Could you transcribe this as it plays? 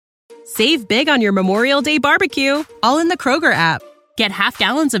Save big on your Memorial Day barbecue, all in the Kroger app. Get half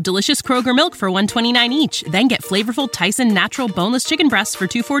gallons of delicious Kroger milk for $1.29 each. Then get flavorful Tyson natural boneless chicken breasts for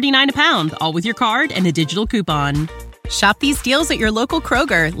 $2.49 a pound, all with your card and a digital coupon. Shop these deals at your local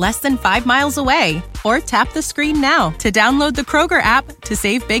Kroger, less than 5 miles away. Or tap the screen now to download the Kroger app to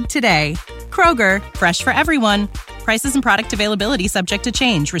save big today. Kroger, fresh for everyone. Prices and product availability subject to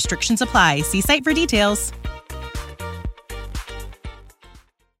change. Restrictions apply. See site for details.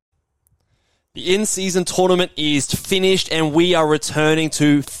 The in-season tournament is finished and we are returning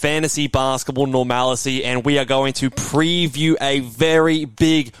to fantasy basketball normalcy, and we are going to preview a very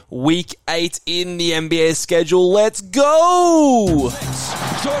big Week 8 in the NBA schedule. Let's go!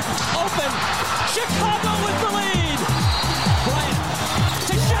 Jordan open. Chicago with the lead. Bryant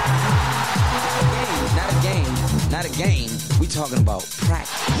to Shaq. Not a game. We talking about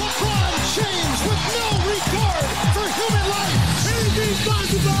practice. LeBron James with no regard for human life. AD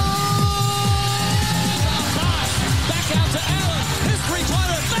basketball. Back out to Allen. His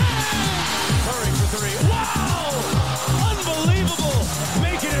three-pointer. Bang! Curry for three. Wow! Unbelievable.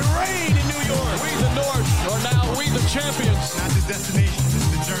 Making it rain in New York. We the North are now we the champions. Not the destination, it's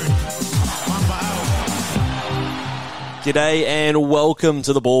the journey. Mamba out. G'day and welcome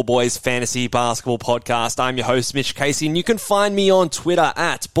to the Ball Boys Fantasy Basketball Podcast. I'm your host, Mitch Casey, and you can find me on Twitter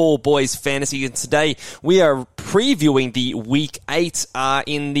at Ball Boys Fantasy. And today we are previewing the Week 8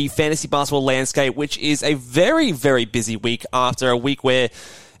 in the fantasy basketball landscape, which is a very, very busy week after a week where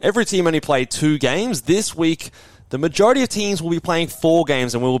every team only played 2 games. This week, the majority of teams will be playing 4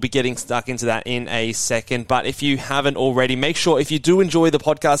 games, and we will be getting stuck into that in a second. But if you haven't already, make sure if you do enjoy the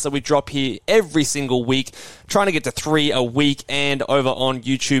podcast that we drop here every single week, trying to get to 3 a week, and over on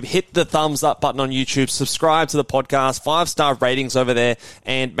YouTube, hit the thumbs up button on YouTube, subscribe to the podcast, 5-star ratings over there,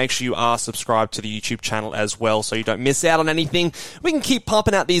 and make sure you are subscribed to the YouTube channel as well so you don't miss out on anything. We can keep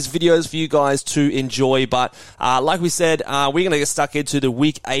pumping out these videos for you guys to enjoy, but like we said, we're going to get stuck into the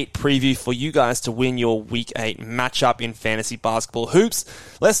Week 8 preview for you guys to win your Week 8 matchup in fantasy basketball hoops.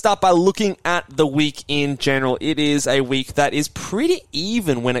 Let's start by looking at the week in general. It is a week that is pretty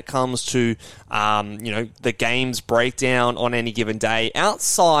even when it comes to the games breakdown on any given day,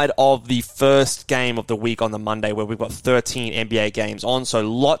 outside of the first game of the week on the Monday, where we've got 13 NBA games on, so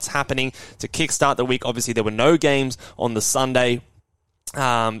lots happening to kickstart the week. Obviously, there were no games on the Sunday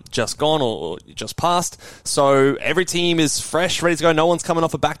just gone or just passed, so every team is fresh, ready to go. No one's coming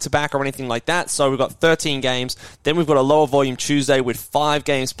off a back-to-back or anything like that, so we've got 13 games. Then we've got a lower volume Tuesday with 5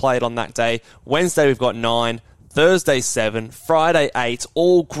 games played on that day. Wednesday we've got 9, Thursday 7, Friday 8,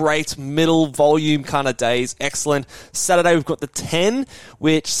 all great middle volume kind of days, excellent. Saturday we've got the 10,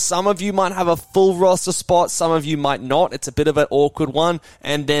 which some of you might have a full roster spot, some of you might not. It's a bit of an awkward one.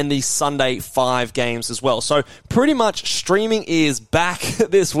 And then the Sunday 5 games as well. So pretty much streaming is back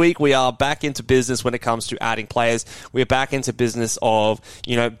this week. We are back into business when it comes to adding players. We're back into business of,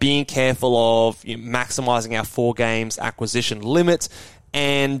 being careful of maximizing our 4 games acquisition limit,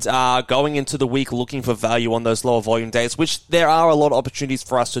 and going into the week looking for value on those lower volume days, which there are a lot of opportunities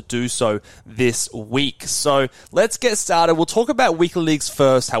for us to do so this week. So let's get started. We'll talk about weekly leagues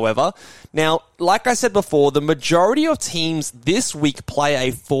first, however. Now, like I said before, the majority of teams this week play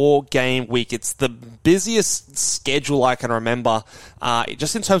a 4-game week. It's the busiest schedule I can remember,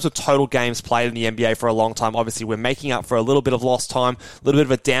 just in terms of total games played in the NBA for a long time. Obviously, we're making up for a little bit of lost time, a little bit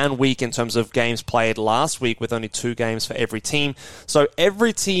of a down week in terms of games played last week with only 2 games for every team. So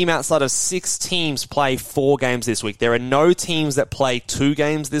every team outside of 6 teams play 4 games this week. There are no teams that play 2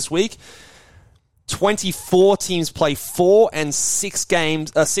 games this week. 24 teams play 4 and 6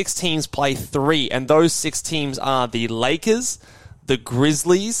 teams play 3. And those 6 teams are the Lakers, the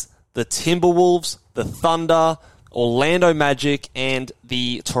Grizzlies, the Timberwolves, the Thunder, Orlando Magic, and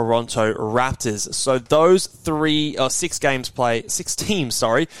the Toronto Raptors. So those 6 teams play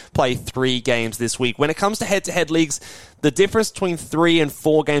 3 games this week. When it comes to head-to-head leagues, the difference between 3 and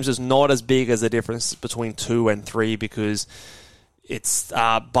 4 games is not as big as the difference between 2 and 3, because it's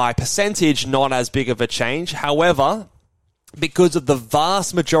by percentage not as big of a change. However, because of the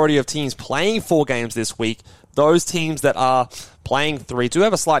vast majority of teams playing 4 games this week, those teams that are playing 3 do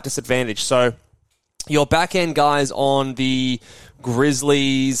have a slight disadvantage. So your back-end guys on the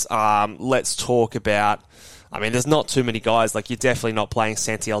Grizzlies, let's talk about... there's not too many guys. Like, you're definitely not playing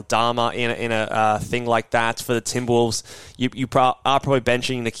Santi Aldama in a thing like that. For the Timberwolves, you are probably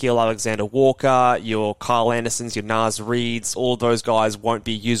benching Nickeil Alexander-Walker, your Kyle Andersons, your Naz Reeds. All those guys won't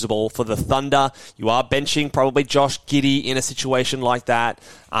be usable. For the Thunder, you are benching probably Josh Giddey in a situation like that.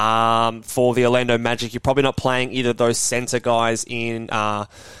 For the Orlando Magic, you're probably not playing either of those center guys in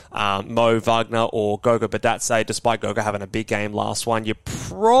Mo Wagner or Goga Badatse, despite Goga having a big game last one. You're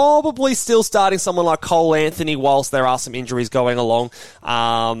probably still starting someone like Cole Anthony whilst there are some injuries going along.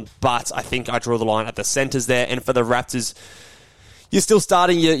 But I think I draw the line at the centres there. And for the Raptors, you're still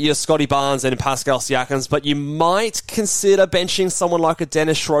starting your Scotty Barnes and Pascal Siakams, but you might consider benching someone like a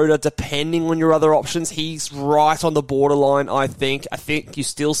Dennis Schroeder, depending on your other options. He's right on the borderline, I think. I think you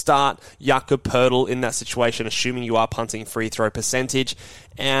still start Jakob Poeltl in that situation, assuming you are punting free throw percentage.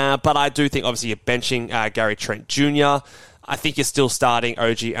 But I do think, obviously, you're benching Gary Trent Jr., I think you're still starting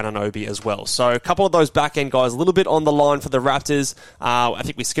OG Anunoby as well. So a couple of those back-end guys, a little bit on the line for the Raptors. I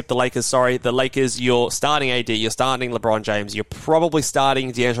think we skipped the Lakers, sorry. The Lakers, you're starting AD, you're starting LeBron James, you're probably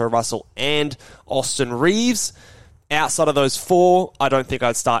starting D'Angelo Russell and Austin Reeves. Outside of those four, I don't think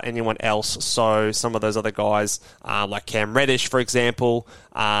I'd start anyone else. So some of those other guys, like Cam Reddish, for example,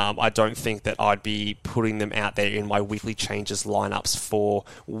 I don't think that I'd be putting them out there in my weekly changes lineups for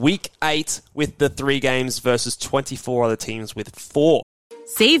Week 8 with the 3 games versus 24 other teams with 4.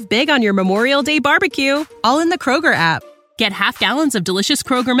 Save big on your Memorial Day barbecue, all in the Kroger app. Get half gallons of delicious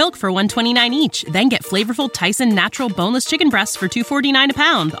Kroger milk for $1.29 each. Then get flavorful Tyson natural boneless chicken breasts for $2.49 a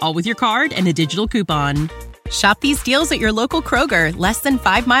pound, all with your card and a digital coupon. Shop these deals at your local Kroger, less than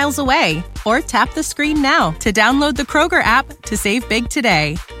 5 miles away. Or tap the screen now to download the Kroger app to save big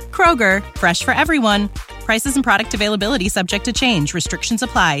today. Kroger, fresh for everyone. Prices and product availability subject to change. Restrictions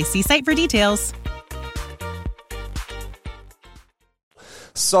apply. See site for details.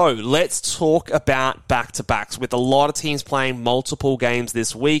 So let's talk about back-to-backs. With a lot of teams playing multiple games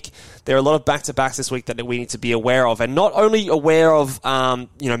this week, there are a lot of back-to-backs this week that we need to be aware of. And not only aware of,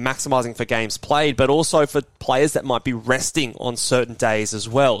 maximizing for games played, but also for players that might be resting on certain days as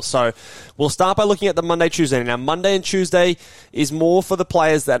well. So we'll start by looking at the Monday, Tuesday. Now, Monday and Tuesday is more for the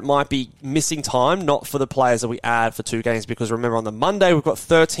players that might be missing time, not for the players that we add for 2 games. Because remember, on the Monday, we've got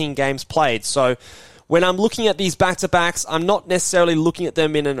 13 games played. So when I'm looking at these back-to-backs, I'm not necessarily looking at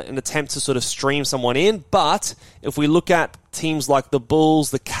them in an attempt to sort of stream someone in, but if we look at teams like the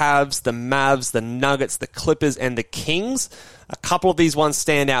Bulls, the Cavs, the Mavs, the Nuggets, the Clippers, and the Kings, a couple of these ones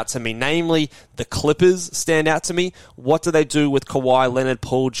stand out to me. Namely, the Clippers stand out to me. What do they do with Kawhi Leonard,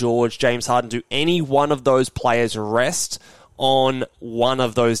 Paul George, James Harden? Do any one of those players rest on one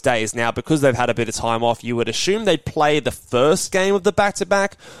of those days? Now, because they've had a bit of time off, you would assume they'd play the first game of the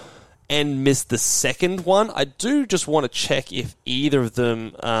back-to-back and miss the second one. I do just want to check if either of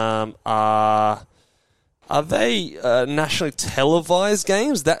them are they nationally televised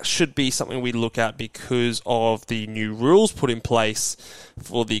games. That should be something we look at because of the new rules put in place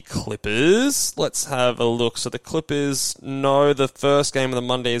for the Clippers. Let's have a look. So the Clippers, no, the first game of the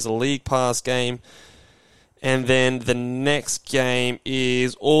Monday is a League Pass game. And then the next game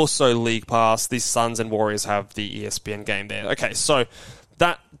is also League Pass. The Suns and Warriors have the ESPN game there. Okay, so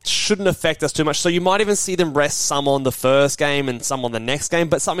that shouldn't affect us too much. So you might even see them rest some on the first game and some on the next game,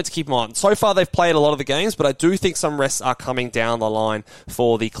 but something to keep in mind. So far, they've played a lot of the games, but I do think some rests are coming down the line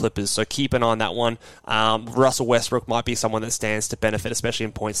for the Clippers. So keep an eye on that one. Russell Westbrook might be someone that stands to benefit, especially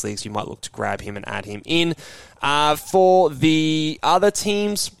in points leagues. You might look to grab him and add him in. For the other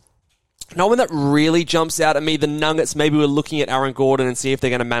teams, no one that really jumps out at me. The Nuggets, maybe we're looking at Aaron Gordon and see if they're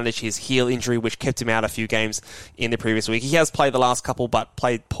going to manage his heel injury, which kept him out a few games in the previous week. He has played the last couple, but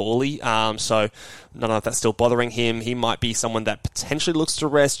played poorly. So I don't know if that's still bothering him. He might be someone that potentially looks to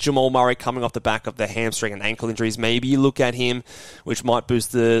rest. Jamal Murray coming off the back of the hamstring and ankle injuries. Maybe you look at him, which might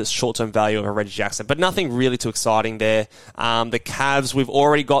boost the short-term value of a Reggie Jackson. But nothing really too exciting there. The Cavs, we've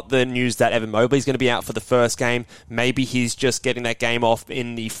already got the news that Evan Mobley's going to be out for the first game. Maybe he's just getting that game off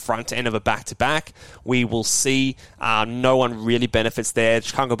in the front end of a back-to-back. We will see. No one really benefits there.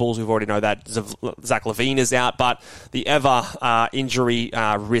 Chicago Bulls, we've already know that Zach LaVine is out, but the ever injury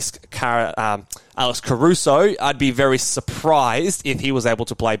risk Alex Caruso, I'd be very surprised if he was able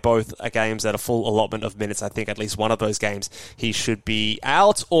to play both games at a full allotment of minutes. I think at least one of those games he should be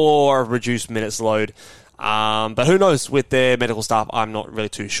out or reduced minutes load. But who knows with their medical staff, I'm not really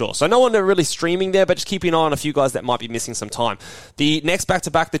too sure. So no one really streaming there, but just keeping an eye on a few guys that might be missing some time. The next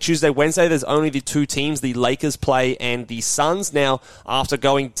back-to-back, the Tuesday, Wednesday, there's only the 2 teams, the Lakers play and the Suns. Now, after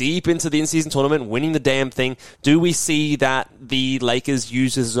going deep into the in-season tournament, winning the damn thing, do we see that the Lakers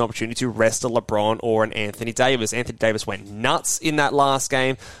use this as an opportunity to rest a LeBron or an Anthony Davis? Anthony Davis went nuts in that last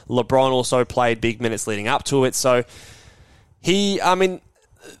game. LeBron also played big minutes leading up to it. So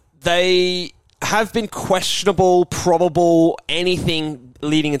they have been questionable, probable, anything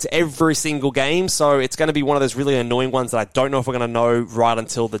leading into every single game. So it's going to be one of those really annoying ones that I don't know if we're going to know right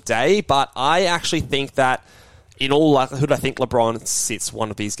until the day. But I actually think that in all likelihood, I think LeBron sits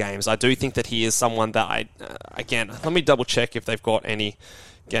one of these games. I do think that he is someone that again, let me double check if they've got any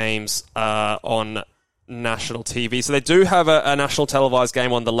games on national TV. So they do have a national televised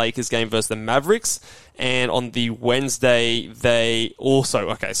game on the Lakers game versus the Mavericks, and on the Wednesday they also...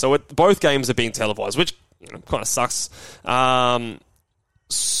 Okay, so both games are being televised, which kind of sucks.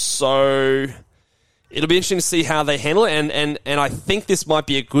 So it'll be interesting to see how they handle it, and I think this might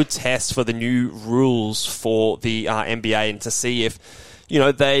be a good test for the new rules for the NBA, and to see if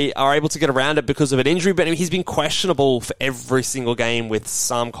they are able to get around it because of an injury. But he's been questionable for every single game with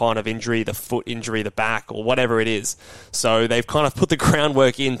some kind of injury, the foot injury, the back, or whatever it is. So they've kind of put the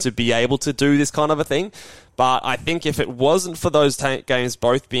groundwork in to be able to do this kind of a thing. But I think if it wasn't for those games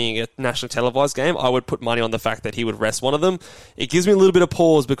both being a national televised game, I would put money on the fact that he would rest one of them. It gives me a little bit of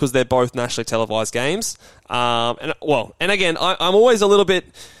pause because they're both nationally televised games. And again, I'm always a little bit...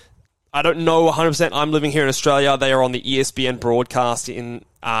 I don't know 100%. I'm living here in Australia. They are on the ESPN broadcast in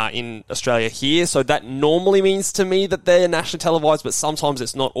Australia here. So that normally means to me that they're nationally televised, but sometimes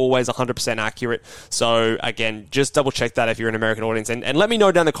it's not always 100% accurate. So again, just double check that if you're an American audience. And let me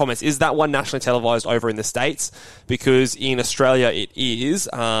know down in the comments, is that one nationally televised over in the States? Because in Australia it is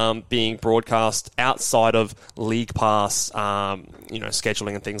being broadcast outside of League Pass,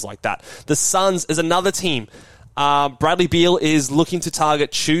 scheduling and things like that. The Suns is another team. Bradley Beal is looking to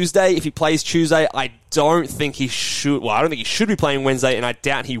target Tuesday. If he plays Tuesday, I don't think he should. Well, I don't think he should be playing Wednesday, and I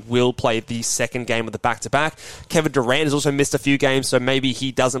doubt he will play the second game of the back-to-back. Kevin Durant has also missed a few games, so maybe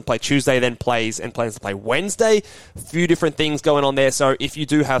he doesn't play Tuesday, then plays and plans to play Wednesday. A few different things going on there. So if you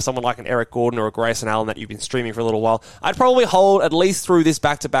do have someone like an Eric Gordon or a Grayson Allen that you've been streaming for a little while, I'd probably hold at least through this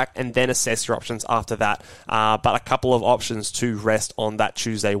back-to-back and then assess your options after that. But a couple of options to rest on that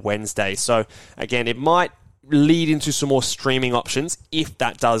Tuesday, Wednesday. So again, it might lead into some more streaming options if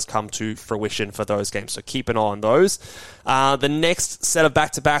that does come to fruition for those games. So keep an eye on those. The next set of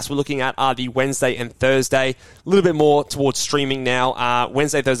back-to-backs we're looking at are the Wednesday and Thursday. A little bit more towards streaming now.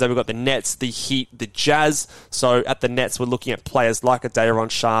 Wednesday, Thursday, we've got the Nets, the Heat, the Jazz. So at the Nets, we're looking at players like a Day'Ron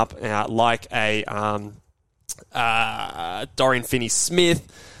Sharpe, like a Dorian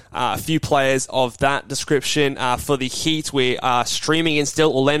Finney-Smith. A few players of that description. For the Heat, we are streaming in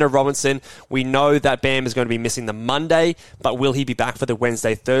still Orlando Robinson. We know that Bam is going to be missing the Monday, but will he be back for the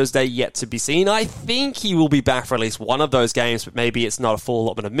Wednesday, Thursday? Yet to be seen. I think he will be back for at least one of those games, but maybe it's not a full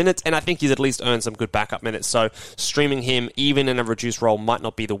allotment of minutes, and I think he's at least earned some good backup minutes, so streaming him, even in a reduced role, might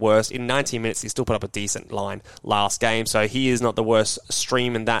not be the worst. In 19 minutes, he still put up a decent line last game, so he is not the worst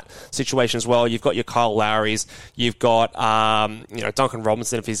stream in that situation as well. You've got your Kyle Lowrys, you've got Duncan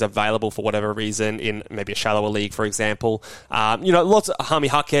Robinson, if he's available for whatever reason in maybe a shallower league, for example. Lots of Jaime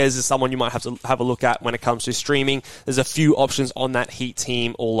Jaquez is someone you might have to have a look at when it comes to streaming. There's a few options on that Heat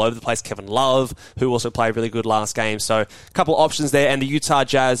team all over the place. Kevin Love, who also played really good last game. So a couple of options there. And the Utah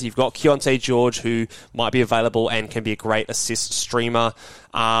Jazz, you've got Keontae George, who might be available and can be a great assist streamer.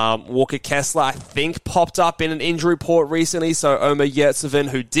 Walker Kessler, I think, popped up in an injury report recently. So Omer Yurtseven,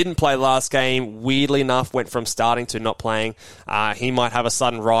 who didn't play last game, weirdly enough, went from starting to not playing. He might have a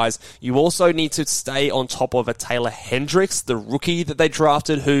sudden rise. You also need to stay on top of a Taylor Hendricks, the rookie that they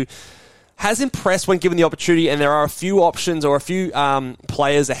drafted, who has impressed when given the opportunity, and there are a few options or a few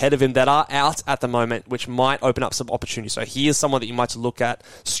players ahead of him that are out at the moment, which might open up some opportunities. So he is someone that you might look at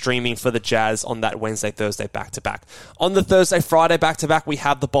streaming for the Jazz on that Wednesday, Thursday back-to-back. On the Thursday, Friday back-to-back, we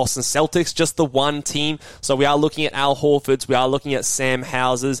have the Boston Celtics, just the one team. So we are looking at Al Horford's, we are looking at Sam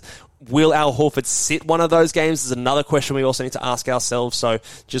Hauser's. Will Al Horford sit one of those games is another question we also need to ask ourselves. So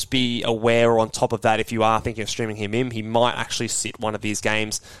just be aware or on top of that if you are thinking of streaming him in. He might actually sit one of these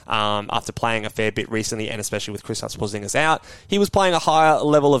games after playing a fair bit recently, and especially with Kristaps Porzingis out. He was playing a higher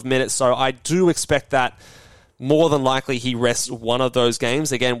level of minutes, so I do expect that more than likely he rests one of those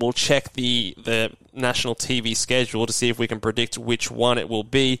games. Again, we'll check the national TV schedule to see if we can predict which one it will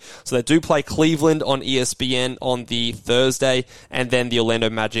be. So they do play Cleveland on ESPN on the Thursday, and then the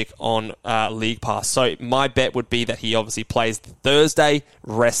Orlando Magic on League Pass. So my bet would be that he obviously plays Thursday,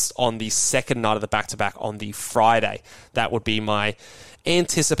 rests on the second night of the back-to-back on the Friday. That would be my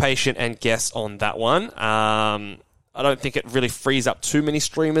anticipation and guess on that one. I don't think it really frees up too many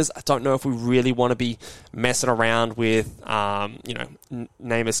streamers. I don't know if we really want to be messing around with,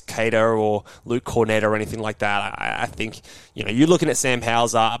 Namus Cater or Luke Cornett or anything like that. I think, you're looking at Sam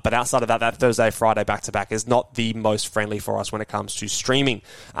Hauser, but outside of that Thursday, Friday back-to-back is not the most friendly for us when it comes to streaming.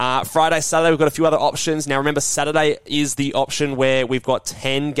 Friday, Saturday, we've got a few other options. Now, remember, Saturday is the option where we've got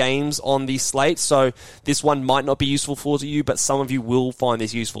 10 games on the slate, so this one might not be useful for you, but some of you will find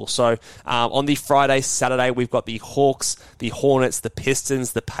this useful. So, on the Friday, Saturday, we've got the Hawks, the Hornets, the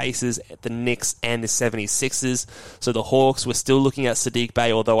Pistons, the Pacers, the Knicks, and the 76ers. So the Hawks, we're still looking at Saddiq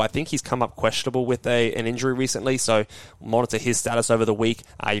Bey, although I think he's come up questionable with an injury recently, so monitor his status over the week.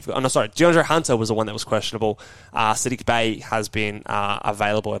 DeAndre Hunter was the one that was questionable. Saddiq Bey has been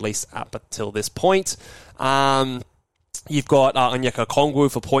available at least up until this point. You've got Onyeka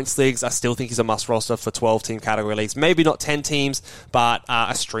Okongwu for points leagues. I still think he's a must roster for 12-team category leagues. Maybe not 10 teams, but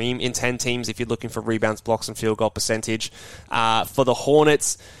a stream in 10 teams if you're looking for rebounds, blocks, and field goal percentage. For the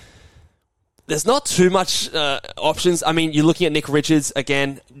Hornets, there's not too much options. I mean, you're looking at Nick Richards.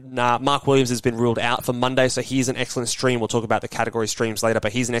 Again, Mark Williams has been ruled out for Monday, so he's an excellent stream. We'll talk about the category streams later,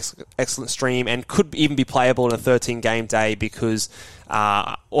 but he's an excellent stream and could even be playable in a 13-game day because,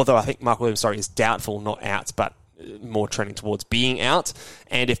 although I think Mark Williams, is doubtful, not out, but more trending towards being out.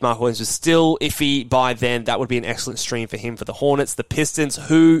 And if Mark Williams was still iffy by then, that would be an excellent stream for him for the Hornets. The Pistons,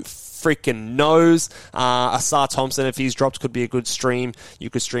 who freaking knows? Asar Thompson, if he's dropped, could be a good stream. You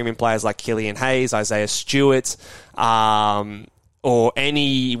could stream in players like Killian Hayes, Isaiah Stewart, or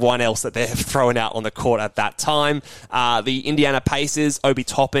anyone else that they're throwing out on the court at that time. The Indiana Pacers, Obi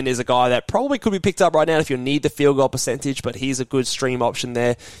Toppin is a guy that probably could be picked up right now if you need the field goal percentage, but he's a good stream option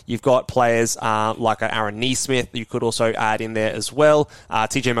there. You've got players like Aaron Nesmith you could also add in there as well.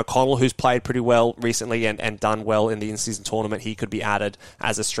 TJ McConnell, who's played pretty well recently and done well in the in-season tournament, he could be added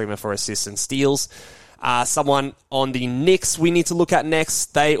as a streamer for assists and steals. Someone on the Knicks we need to look at next.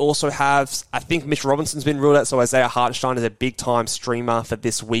 They also have, I think Mitch Robinson's been ruled out, so Isaiah Hartenstein is a big-time streamer for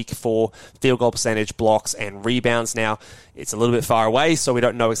this week for field goal percentage, blocks, and rebounds. Now, it's a little bit far away, so we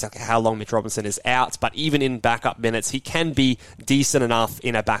don't know exactly how long Mitch Robinson is out, but even in backup minutes, he can be decent enough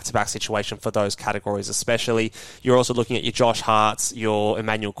in a back-to-back situation for those categories especially. You're also looking at your Josh Harts, your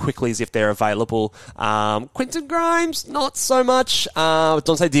Emmanuel Quickleys if they're available. Quentin Grimes, not so much.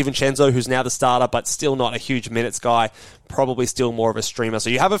 Dante DiVincenzo, who's now the starter, but still not a huge minutes guy. Probably still more of a streamer. So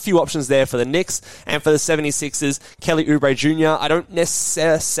you have a few options there for the Knicks. And for the 76ers, Kelly Oubre Jr., I don't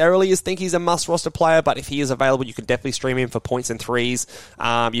necessarily think he's a must-roster player, but if he is available, you can definitely stream him for points and threes.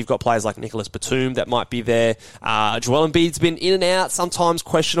 You've got players like Nicholas Batum that might be there. Joel Embiid's been in and out, sometimes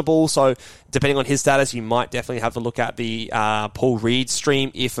questionable, so depending on his status, you might definitely have to look at the Paul Reed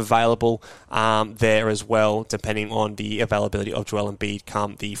stream if available there as well, depending on the availability of Joel Embiid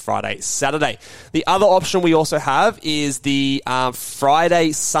come the Friday, Saturday. The other option we also have is the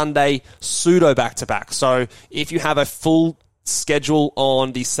Friday, Sunday pseudo back-to-back. So if you have a full schedule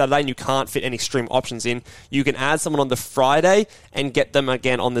on the Saturday and you can't fit any stream options in, you can add someone on the Friday and get them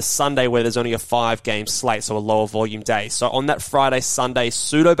again on the Sunday where there's only a 5-game slate, so a lower volume day. So on that Friday, Sunday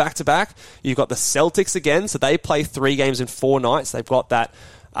pseudo back-to-back, you've got the Celtics again, so they play 3 games in 4 nights. They've got that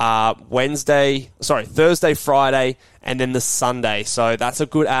Thursday, Friday, and then the Sunday. So that's a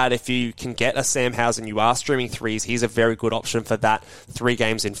good add if you can get a Sam Hauser and you are streaming threes. He's a very good option for that 3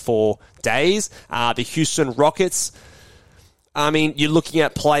 games in 4 days. The Houston Rockets, I mean, you're looking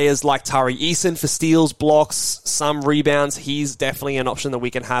at players like Tari Eason for steals, blocks, some rebounds. He's definitely an option that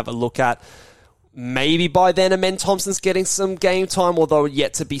we can have a look at. Maybe by then Amen Thompson's getting some game time, although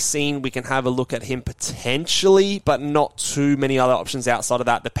yet to be seen. We can have a look at him potentially, but not too many other options outside of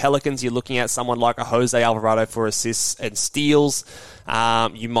that. The Pelicans, you're looking at someone like a Jose Alvarado for assists and steals.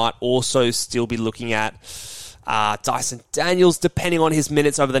 You might also still be looking at Dyson Daniels, depending on his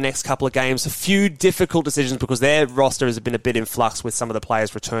minutes over the next couple of games. A few difficult decisions because their roster has been a bit in flux with some of the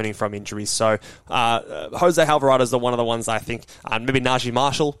players returning from injuries. So Jose Alvarado is one of the ones I think. Maybe Najee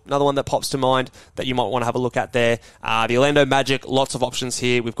Marshall, another one that pops to mind that you might want to have a look at there. The Orlando Magic, lots of options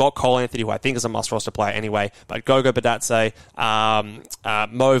here. We've got Cole Anthony, who I think is a must-roster player anyway, but Gogo Badatse,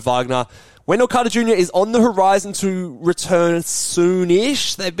 Mo Wagner. Wendell Carter Jr. is on the horizon to return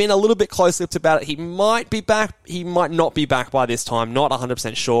soonish. They've been a little bit close-lipped about it. He might be back. He might not be back by this time. Not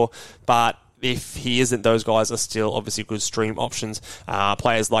 100% sure, but if he isn't, those guys are still obviously good stream options.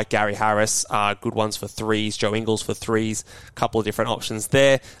 Players like Gary Harris are good ones for threes. Joe Ingles for threes. A couple of different options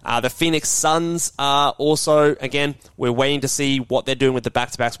there. The Phoenix Suns are also, again, we're waiting to see what they're doing with the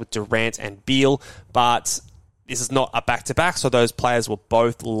back-to-backs with Durant and Beal, but this is not a back-to-back, so those players will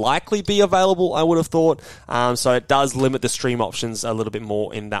both likely be available, I would have thought. So it does limit the stream options a little bit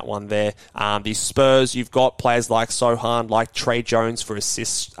more in that one there. The Spurs, you've got players like Sohan, like Trey Jones for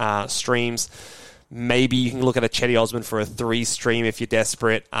assist streams. Maybe you can look at a Chetty Osman for a 3 stream if you're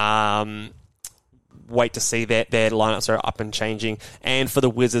desperate. Wait to see their lineups are up and changing. And for the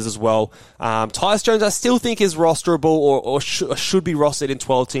Wizards as well, Tyus Jones I still think is rosterable or should be rostered in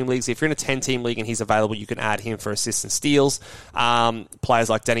 12-team leagues. If you're in a 10-team league and he's available, you can add him for assists and steals. Players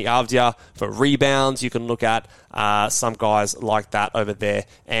like Danny Avdia for rebounds. You can look at some guys like that over there.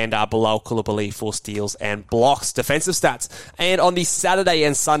 And Bilal Coulibaly for steals and blocks, defensive stats. And on the Saturday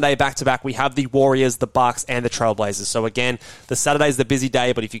and Sunday back-to-back, we have the Warriors, the Bucks, and the Trailblazers. So again, the Saturday's the busy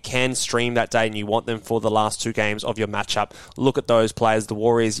day, but if you can stream that day and you want them for the last 2 games of your matchup, look at those players. The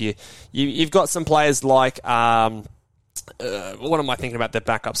Warriors, you've got some players like... what am I thinking about? Their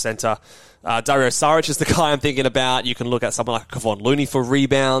backup center. Dario Saric is the guy I'm thinking about. You can look at someone like Kevon Looney for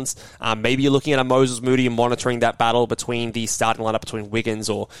rebounds. Maybe you're looking at a Moses Moody and monitoring that battle between the starting lineup between Wiggins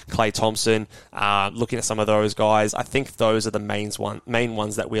or Klay Thompson. Looking at some of those guys. I think those are the main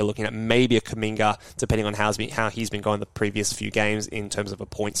ones that we're looking at. Maybe a Kuminga, depending on how he's been going the previous few games in terms of a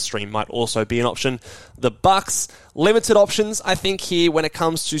point stream, might also be an option. The Bucks, limited options, I think, here when it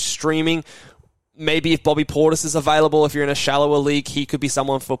comes to streaming. Maybe if Bobby Portis is available, if you're in a shallower league, he could be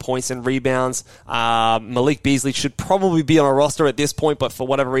someone for points and rebounds. Malik Beasley should probably be on a roster at this point, but for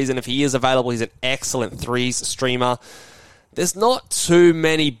whatever reason, if he is available, he's an excellent threes streamer. There's not too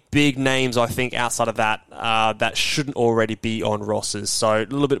many big names, I think, outside of that that shouldn't already be on rosters. So a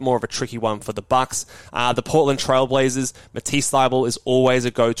little bit more of a tricky one for the Bucks. The Portland Trailblazers, Matisse Thybulle is always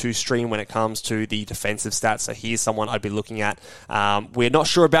a go-to stream when it comes to the defensive stats. So here's someone I'd be looking at. We're not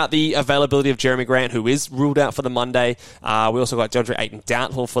sure about the availability of Jeremy Grant, who is ruled out for the Monday. We also got DeAndre Ayton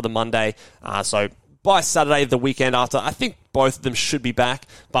doubtful for the Monday. So by Saturday, the weekend after, I think both of them should be back,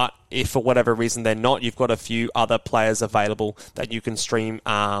 but if for whatever reason they're not, you've got a few other players available that you can stream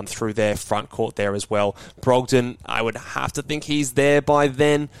through their front court there as well. Brogdon, I would have to think he's there by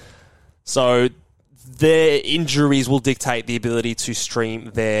then. So their injuries will dictate the ability to stream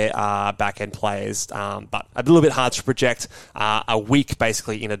their back-end players, but a little bit hard to project a week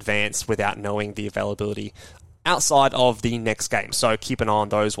basically in advance without knowing the availability outside of the next game. So keep an eye on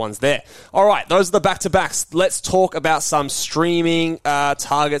those ones there. All right, those are the back-to-backs. Let's talk about some streaming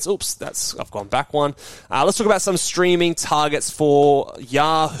targets. Oops, I've gone back one. Let's talk about some streaming targets for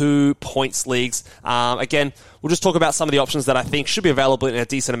Yahoo points leagues. Again, we'll just talk about some of the options that I think should be available in a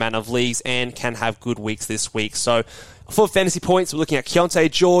decent amount of leagues and can have good weeks this week. So for fantasy points, we're looking at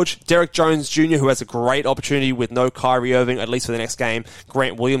Keontae George, Derek Jones Jr., who has a great opportunity with no Kyrie Irving, at least for the next game.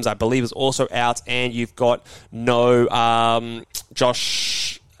 Grant Williams, I believe, is also out. And you've got no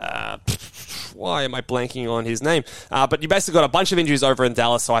Josh... why am I blanking on his name? But you basically got a bunch of injuries over in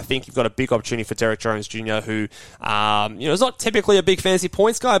Dallas, so I think you've got a big opportunity for Derek Jones Jr., who is not typically a big fantasy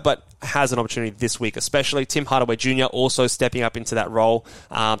points guy, but has an opportunity this week, especially. Tim Hardaway Jr. also stepping up into that role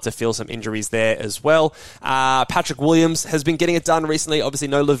to fill some injuries there as well. Patrick Williams has been getting it done recently. Obviously,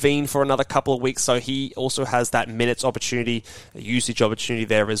 no Levine for another couple of weeks, so he also has that minutes opportunity, usage opportunity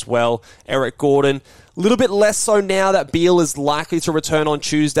there as well. Eric Gordon, a little bit less so now that Beal is likely to return on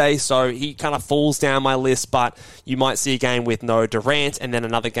Tuesday, so he kind of falls down my list, but you might see a game with no Durant and then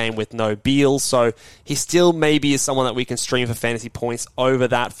another game with no Beal, so he still maybe is someone that we can stream for fantasy points over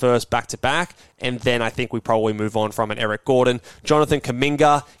that first back-to-back, and then I think we probably move on from an Eric Gordon. Jonathan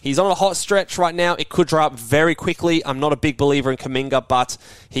Kuminga, he's on a hot stretch right now. It could dry up very quickly. I'm not a big believer in Kuminga, but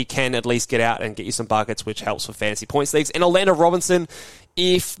he can at least get out and get you some buckets, which helps for fantasy points leagues. And Orlando Robinson,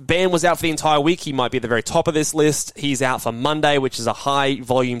 if Bam was out for the entire week, he might be at the very top of this list. He's out for Monday, which is a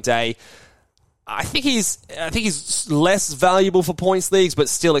high-volume day. I think he's less valuable for points leagues, but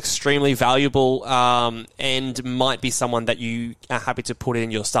still extremely valuable, and might be someone that you are happy to put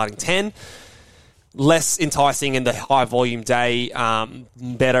in your starting 10. Less enticing in the high volume day.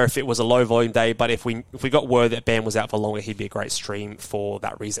 Better if it was a low volume day. But if we got word that Bam was out for longer, he'd be a great stream for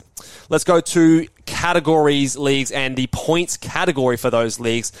that reason. Let's go to categories leagues and the points category for those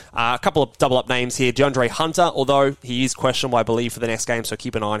leagues. A couple of double up names here. DeAndre Hunter, although he is questionable, I believe, for the next game, so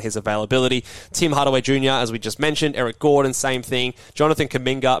keep an eye on his availability. Tim Hardaway Jr., as we just mentioned. Eric Gordon, same thing. Jonathan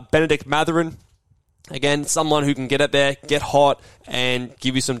Kuminga, Benedict Mathurin. Again, someone who can get up there, get hot, and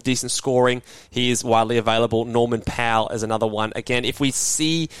give you some decent scoring. He is widely available. Norman Powell is another one. Again, if we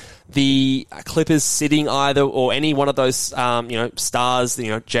see the Clippers sitting either or any one of those stars,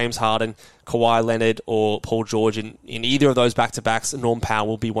 James Harden, Kawhi Leonard, or Paul George in either of those back-to-backs, Norm Powell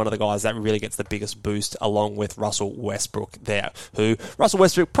will be one of the guys that really gets the biggest boost, along with Russell Westbrook there, who Russell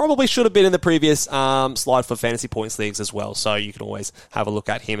Westbrook probably should have been in the previous slide for fantasy points leagues as well, so you can always have a look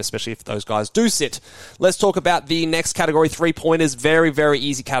at him, especially if those guys do sit. Let's talk about the next category, three-pointers. Very, very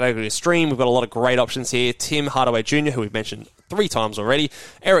easy category to stream. We've got a lot of great options here. Tim Hardaway Jr., who we've mentioned 3 times already.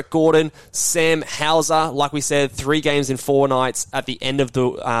 Eric Gordon, Sam Hauser, like we said, 3 games in 4 nights at the end of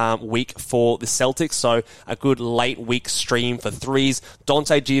the week for the Celtics, so a good late week stream for threes.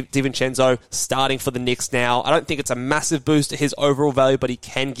 Dante DiVincenzo starting for the Knicks now. I don't think it's a massive boost to his overall value, but he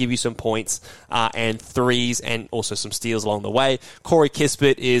can give you some points and threes and also some steals along the way. Corey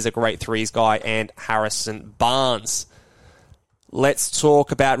Kispert is a great threes guy, and Harrison Barnes. Let's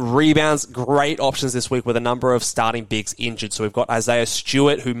talk about rebounds. Great options this week with a number of starting bigs injured. So we've got Isaiah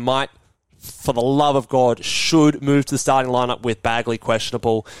Stewart, who might, for the love of God, should move to the starting lineup with Bagley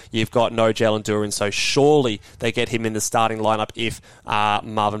questionable. You've got no Jalen Duren, so surely they get him in the starting lineup if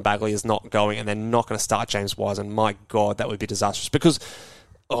Marvin Bagley is not going, and they're not going to start James Wiseman. My God, that would be disastrous because...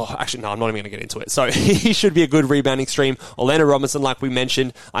 Oh, actually, no, I'm not even going to get into it. So he should be a good rebounding stream. Orlando Robinson, like we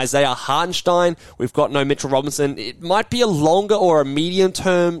mentioned. Isaiah Hartenstein. We've got no Mitchell Robinson. It might be a longer or a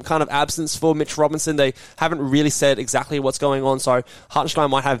medium-term kind of absence for Mitch Robinson. They haven't really said exactly what's going on. So Hartenstein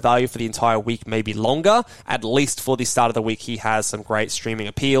might have value for the entire week, maybe longer. At least for the start of the week, he has some great streaming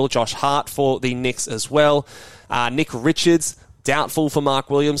appeal. Josh Hart for the Knicks as well. Nick Richards. Doubtful for Mark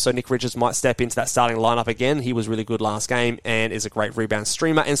Williams, so Nick Richards might step into that starting lineup again. He was really good last game and is a great rebound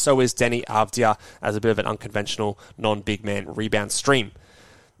streamer, and so is Denny Avdia as a bit of an unconventional non-big man rebound stream.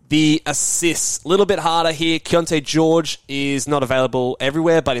 The assists, a little bit harder here. Keontae George is not available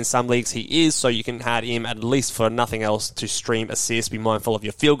everywhere, but in some leagues he is, so you can add him at least for nothing else to stream assists. Be mindful of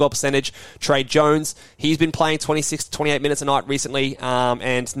your field goal percentage. Trey Jones, he's been playing 26 to 28 minutes a night recently,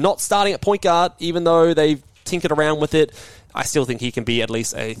 and not starting at point guard, even though they've tinkered around with it. I still think he can be at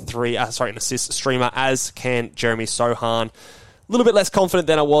least an assist streamer, as can Jeremy Sohan. A little bit less confident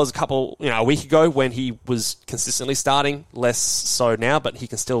than I was a week ago when he was consistently starting. Less so now, but he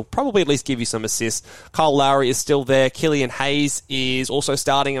can still probably at least give you some assists. Kyle Lowry is still there. Killian Hayes is also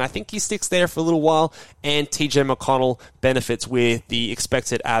starting, and I think he sticks there for a little while. And TJ McConnell benefits with the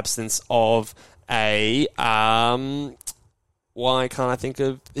expected absence of a... why can't I think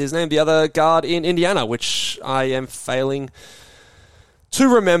of his name? The other guard in Indiana, which I am failing to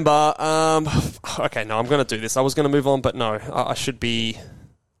remember. Okay, no, I'm going to do this. I was going to move on, but no, I should be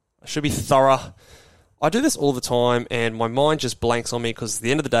thorough. I do this all the time, and my mind just blanks on me because at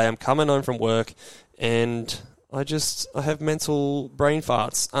the end of the day, I'm coming home from work, and I have mental brain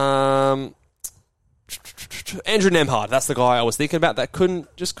farts. Andrew Nembhard, that's the guy I was thinking about that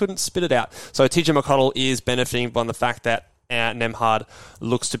couldn't spit it out. So TJ McConnell is benefiting from the fact that Nembhard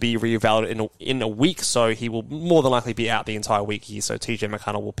looks to be reevaluated in a week, so he will more than likely be out the entire week here. So TJ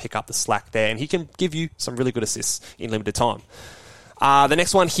McConnell will pick up the slack there, and he can give you some really good assists in limited time. The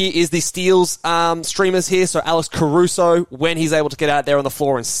next one here is the steals streamers here. So Alex Caruso, when he's able to get out there on the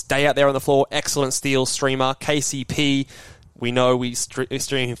floor and stay out there on the floor, excellent steals streamer. KCP, we know we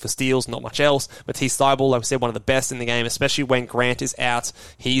stream him for steals, not much else. Matisse Thybulle, like we said, one of the best in the game, especially when Grant is out.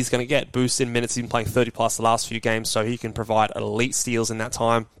 He's going to get boosted in minutes. He's been playing 30-plus the last few games, so he can provide elite steals in that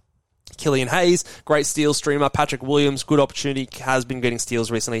time. Killian Hayes, great steals streamer. Patrick Williams, good opportunity, has been getting steals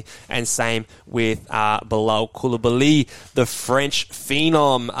recently. And same with Bilal Coulibaly, the French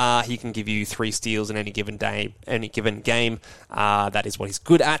phenom. He can give you 3 steals in any given game. That is what he's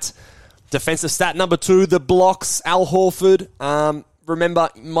good at. Defensive stat number 2, the blocks. Al Horford, remember,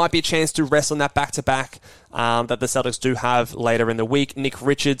 might be a chance to rest on that back-to-back that the Celtics do have later in the week. Nick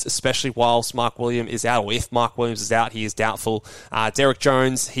Richards, especially whilst Mark Williams is out, or if Mark Williams is out, he is doubtful. Derek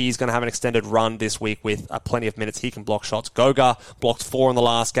Jones, he's going to have an extended run this week with plenty of minutes. He can block shots. Goga blocked 4 in the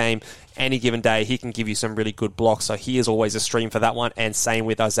last game. Any given day, he can give you some really good blocks, so he is always a stream for that one, and same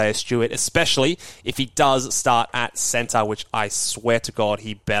with Isaiah Stewart, especially if he does start at center, which I swear to God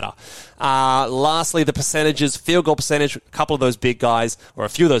he better. Lastly, the percentages, field goal percentage, a couple of those big guys, or a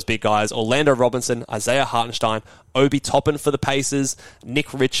few of those big guys, Orlando Robinson, Isaiah Hartenstein, Obi Toppin for the Pacers,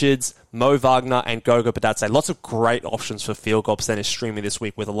 Nick Richards, Mo Wagner, and Goga Bitadze. Lots of great options for field goal percentage streaming this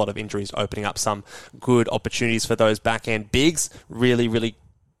week with a lot of injuries opening up some good opportunities for those back-end bigs. Really, really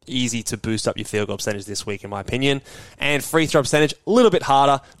easy to boost up your field goal percentage this week, in my opinion. And free throw percentage, a little bit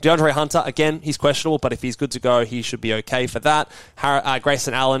harder. DeAndre Hunter, again, he's questionable, but if he's good to go, he should be okay for that.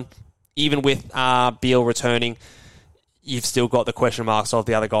 Grayson Allen, even with Beal returning, you've still got the question marks of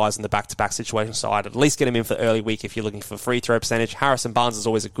the other guys in the back-to-back situation, so I'd at least get him in for early week if you're looking for free throw percentage. Harrison Barnes is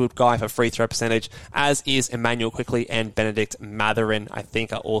always a good guy for free throw percentage, as is Emmanuel Quickley and Benedict Mathurin, I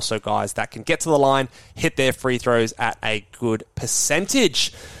think, are also guys that can get to the line, hit their free throws at a good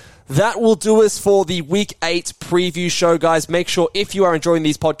percentage. That will do us for the Week 8 preview show, guys. Make sure, if you are enjoying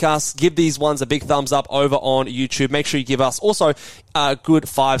these podcasts, give these ones a big thumbs up over on YouTube. Make sure you give us also a good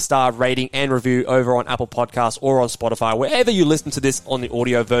 5-star rating and review over on Apple Podcasts or on Spotify, wherever you listen to this on the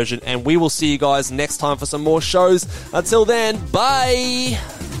audio version. And we will see you guys next time for some more shows. Until then, bye!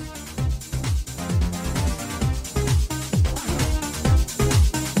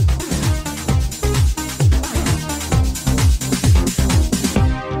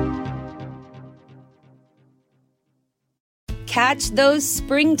 Catch those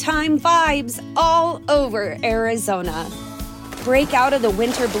springtime vibes all over Arizona. Break out of the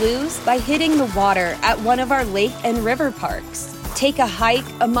winter blues by hitting the water at one of our lake and river parks. Take a hike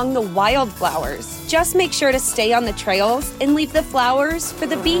among the wildflowers. Just make sure to stay on the trails and leave the flowers for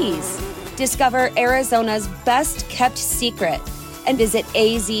the bees. Discover Arizona's best kept secret and visit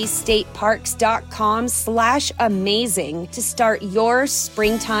azstateparks.com/amazing to start your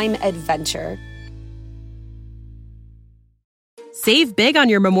springtime adventure. Save big on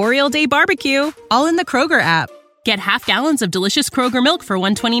your Memorial Day barbecue, all in the Kroger app. Get half gallons of delicious Kroger milk for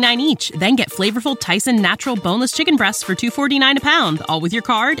 $1.29 each. Then get flavorful Tyson natural boneless chicken breasts for $2.49 a pound, all with your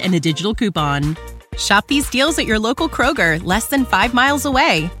card and a digital coupon. Shop these deals at your local Kroger, less than 5 miles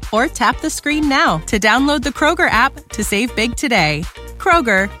away. Or tap the screen now to download the Kroger app to save big today.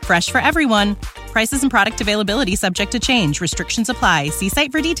 Kroger, fresh for everyone. Prices and product availability subject to change. Restrictions apply. See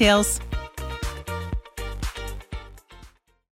site for details.